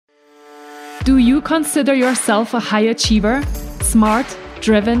Do you consider yourself a high achiever? Smart,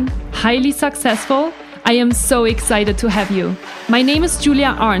 driven, highly successful? I am so excited to have you. My name is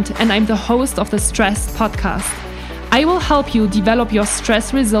Julia Arndt and I'm the host of the Stress Podcast. I will help you develop your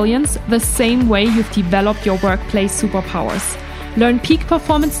stress resilience the same way you've developed your workplace superpowers. Learn peak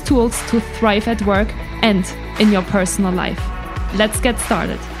performance tools to thrive at work and in your personal life. Let's get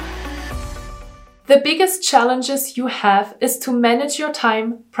started. The biggest challenges you have is to manage your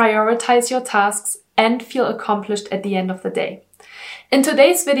time, prioritize your tasks, and feel accomplished at the end of the day. In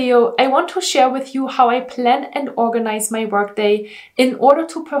today's video, I want to share with you how I plan and organize my workday in order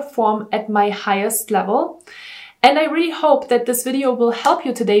to perform at my highest level. And I really hope that this video will help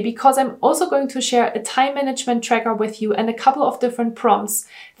you today because I'm also going to share a time management tracker with you and a couple of different prompts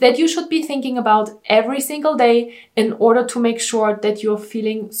that you should be thinking about every single day in order to make sure that you're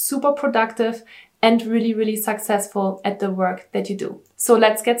feeling super productive and really successful at the work that you do. So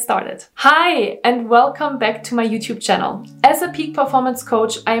let's get started. Hi, and welcome back to my YouTube channel. As a peak performance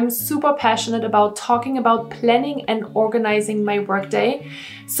coach, I am super passionate about talking about planning and organizing my workday.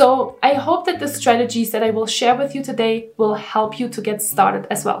 So I hope that the strategies that I will share with you today will help you to get started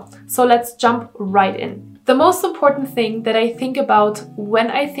as well. So let's jump right in. The most important thing that I think about when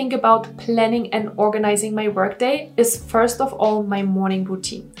I think about planning and organizing my workday is first of all my morning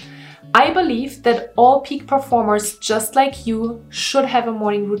routine. I believe that all peak performers, just like you, should have a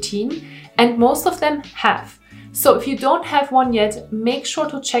morning routine, and most of them have. So if you don't have one yet, make sure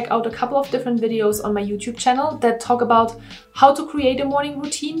to check out a couple of different videos on my YouTube channel that talk about how to create a morning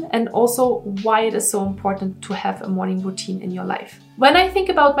routine and also why it is so important to have a morning routine in your life. When I think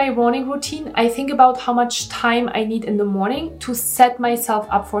about my morning routine, I think about how much time I need in the morning to set myself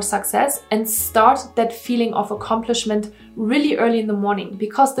up for success and start that feeling of accomplishment really early in the morning.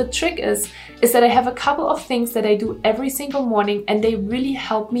 Because the trick is that I have a couple of things that I do every single morning and they really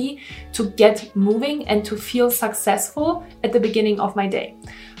help me to get moving and to feel successful at the beginning of my day.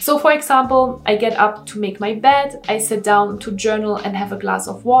 So for example, I get up to make my bed, I sit down to journal and have a glass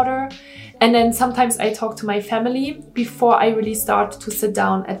of water. And then sometimes I talk to my family before I really start to sit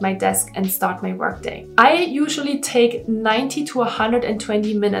down at my desk and start my workday. I usually take 90 to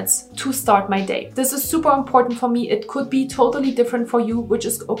 120 minutes to start my day. This is super important for me. It could be totally different for you, which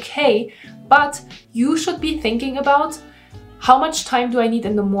is okay, but you should be thinking about how much time do I need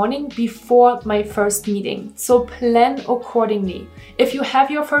in the morning before my first meeting? So plan accordingly. If you have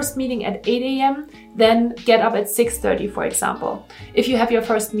your first meeting at 8 a.m., then get up at 6:30, for example. If you have your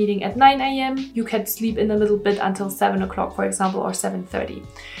first meeting at 9 a.m., you can sleep in a little bit until 7 o'clock, for example, or 7:30.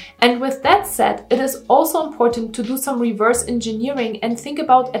 And with that said, it is also important to do some reverse engineering and think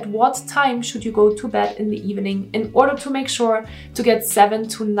about at what time should you go to bed in the evening in order to make sure to get 7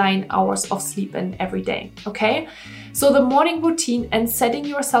 to 9 hours of sleep in every day, okay? So the morning routine and setting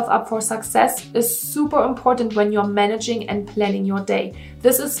yourself up for success is super important when you're managing and planning your day.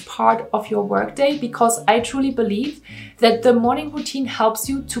 This is part of your workday because I truly believe that the morning routine helps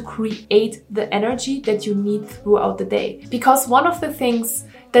you to create the energy that you need throughout the day. Because one of the things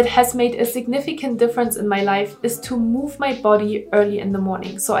that has made a significant difference in my life is to move my body early in the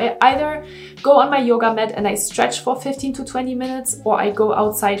morning. So I either go on my yoga mat and I stretch for 15 to 20 minutes, or I go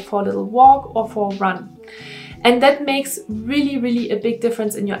outside for a little walk or for a run. And that makes really a big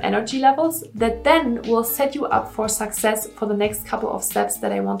difference in your energy levels that then will set you up for success for the next couple of steps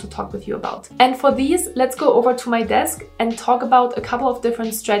that I want to talk with you about. And for these, let's go over to my desk and talk about a couple of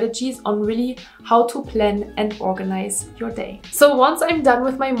different strategies on really how to plan and organize your day. So once I'm done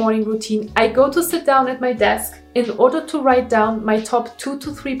with my morning routine, I go to sit down at my desk in order to write down my top 2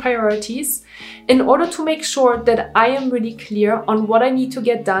 to 3 priorities in order to make sure that I am really clear on what I need to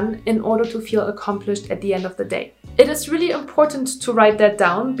get done in order to feel accomplished at the end of the day. It is really important to write that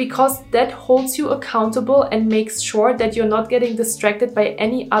down because that holds you accountable and makes sure that you're not getting distracted by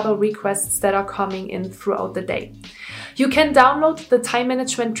any other requests that are coming in throughout the day. You can download the time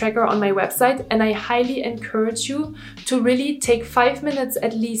management tracker on my website, and I highly encourage you to really take 5 minutes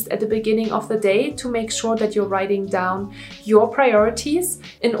at least at the beginning of the day to make sure that you're writing down your priorities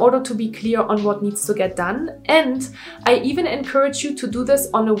in order to be clear on what needs to get done. And I even encourage you to do this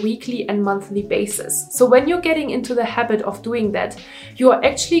on a weekly and monthly basis. So when you're getting into the habit of doing that, you are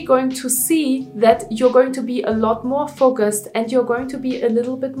actually going to see that you're going to be a lot more focused and you're going to be a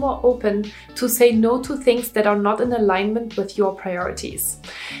little bit more open to say no to things that are not in alignment with your priorities.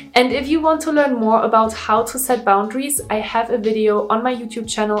 And if you want to learn more about how to set boundaries, I have a video on my YouTube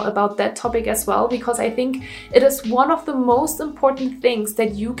channel about that topic as well, because I think it is one of the most important things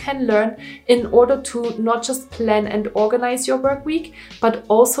that you can learn in order to not just plan and organize your work week, but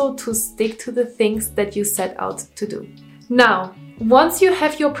also to stick to the things that you set out to do. Now, Once you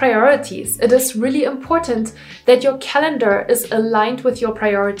have your priorities, it is really important that your calendar is aligned with your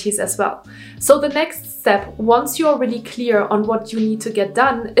priorities as well. So the next step, once you're really clear on what you need to get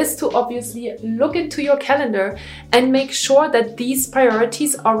done, is to obviously look into your calendar and make sure that these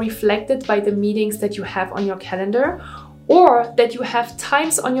priorities are reflected by the meetings that you have on your calendar, or that you have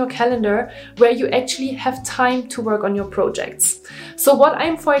times on your calendar where you actually have time to work on your projects. So what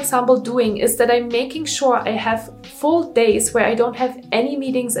I'm, for example, doing is that I'm making sure I have full days where I don't have any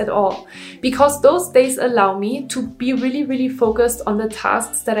meetings at all, because those days allow me to be really focused on the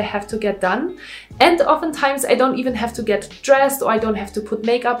tasks that I have to get done. And oftentimes I don't even have to get dressed, or I don't have to put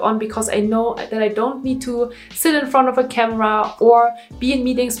makeup on, because I know that I don't need to sit in front of a camera or be in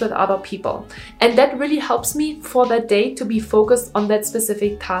meetings with other people. And that really helps me for that day to be focused on that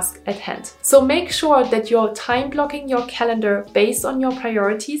specific task at hand. So make sure that you're time blocking your calendar based on your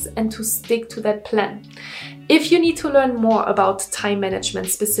priorities and to stick to that plan. If you need to learn more about time management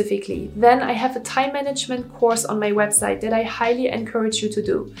specifically, then I have a time management course on my website that I highly encourage you to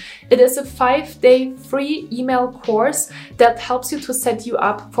do. It is a 5-day free email course that helps you to set you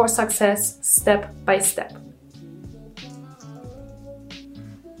up for success step by step.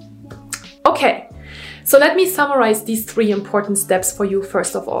 Okay. So let me summarize these 3 important steps for you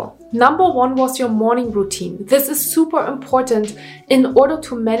first of all. Number 1 was your morning routine. This is super important in order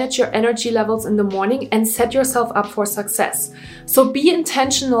to manage your energy levels in the morning and set yourself up for success. So be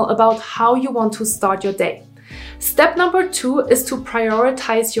intentional about how you want to start your day. Step number 2 is to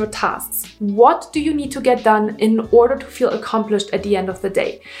prioritize your tasks. What do you need to get done in order to feel accomplished at the end of the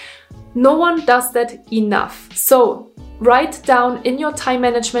day? No one does that enough. So write down in your time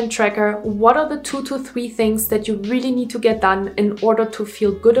management tracker what are the 2 to 3 things that you really need to get done in order to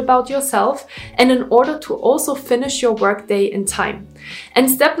feel good about yourself and in order to also finish your workday in time. And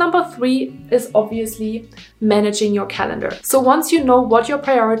step number 3 is obviously managing your calendar. So once you know what your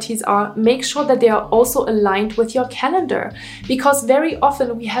priorities are, make sure that they are also aligned with your calendar, because very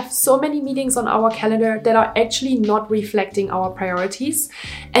often we have so many meetings on our calendar that are actually not reflecting our priorities.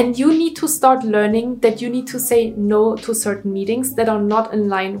 And you need to start learning that you need to say no to certain meetings that are not in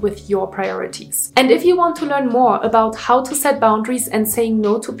line with your priorities. And if you want to learn more about how to set boundaries and saying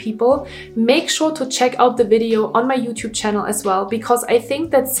no to people, make sure to check out the video on my YouTube channel as well, because I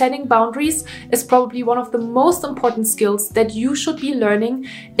think that setting boundaries is probably one of the most important skills that you should be learning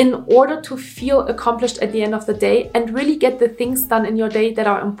in order to feel accomplished at the end of the day and really get the things done in your day that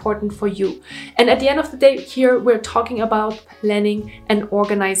are important for you. And at the end of the day, here we're talking about planning and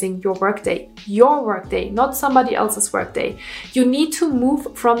organizing your workday, not somebody else's workday. You need to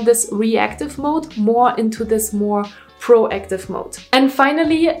move from this reactive mode more into this more proactive mode. And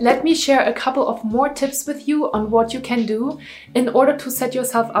finally, let me share a couple of more tips with you on what you can do in order to set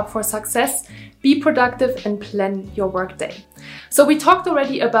yourself up for success, be productive, and plan your workday. So we talked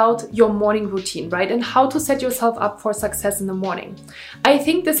already about your morning routine, right? And how to set yourself up for success in the morning. I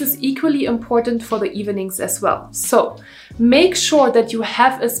think this is equally important for the evenings as well. So make sure that you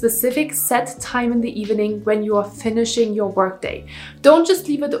have a specific set time in the evening when you are finishing your workday. Don't just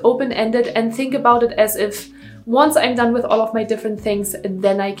leave it open-ended and think about it as if once I'm done with all of my different things,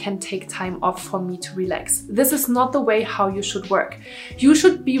 then I can take time off for me to relax. This is not the way how you should work. You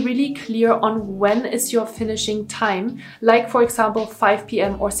should be really clear on when is your finishing time, like for example 5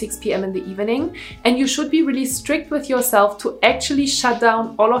 p.m. or 6 p.m. in the evening, and you should be really strict with yourself to actually shut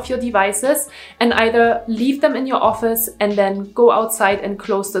down all of your devices and either leave them in your office and then go outside and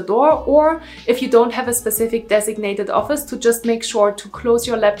close the door, or if you don't have a specific designated office, to just make sure to close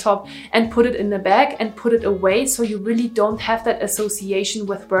your laptop and put it in the bag and put it away, so you really don't have that association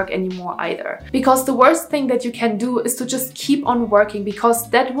with work anymore either. Because the worst thing that you can do is to just keep on working, because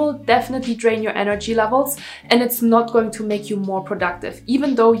that will definitely drain your energy levels and it's not going to make you more productive,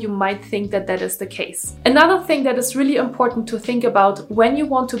 even though you might think that that is the case. Another thing that is really important to think about when you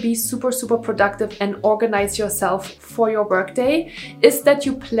want to be super productive and organize yourself for your workday is that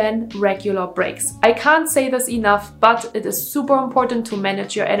you plan regular breaks. I can't say this enough, but it is super important to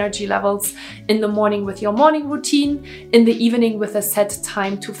manage your energy levels in the morning with your morning routine, in the evening with a set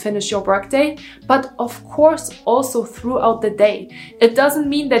time to finish your workday, but of course also throughout the day. It doesn't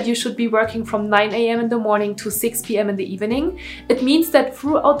mean that you should be working from 9 a.m. in the morning to 6 p.m. in the evening. It means that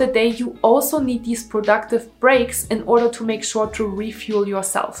throughout the day you also need these productive breaks in order to make sure to refuel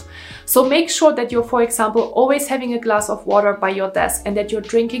yourself. So make sure that you're, for example, always having a glass of water by your desk and that you're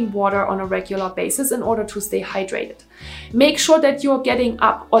drinking water on a regular basis in order to stay hydrated. Make sure that you're getting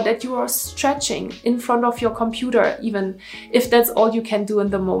up or that you are stretching in front of your computer, even if that's all you can do in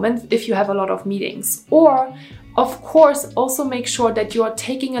the moment if you have a lot of meetings. Or Of course, also make sure that you are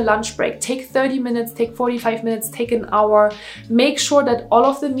taking a lunch break. Take 30 minutes, take 45 minutes, take an hour. Make sure that all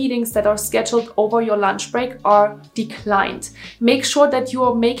of the meetings that are scheduled over your lunch break are declined. Make sure that you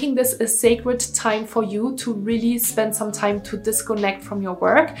are making this a sacred time for you to really spend some time to disconnect from your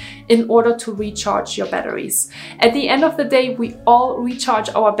work in order to recharge your batteries. At the end of the day, we all recharge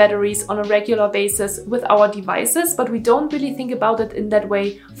our batteries on a regular basis with our devices, but we don't really think about it in that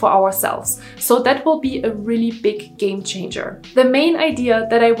way for ourselves. So that will be a really big game changer. The main idea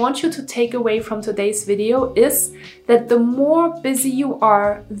that I want you to take away from today's video is that the more busy you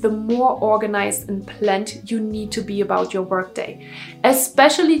are, the more organized and planned you need to be about your workday.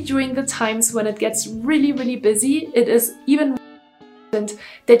 Especially during the times when it gets really, really busy, it is even important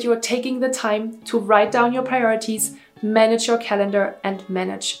that you are taking the time to write down your priorities, manage your calendar, and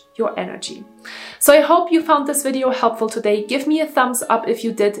manage your energy. So I hope you found this video helpful today. Give me a thumbs up if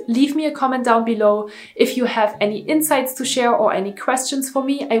you did. Leave me a comment down below. If you have any insights to share or any questions for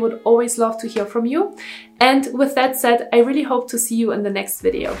me, I would always love to hear from you. And with that said, I really hope to see you in the next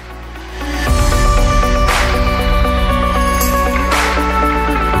video.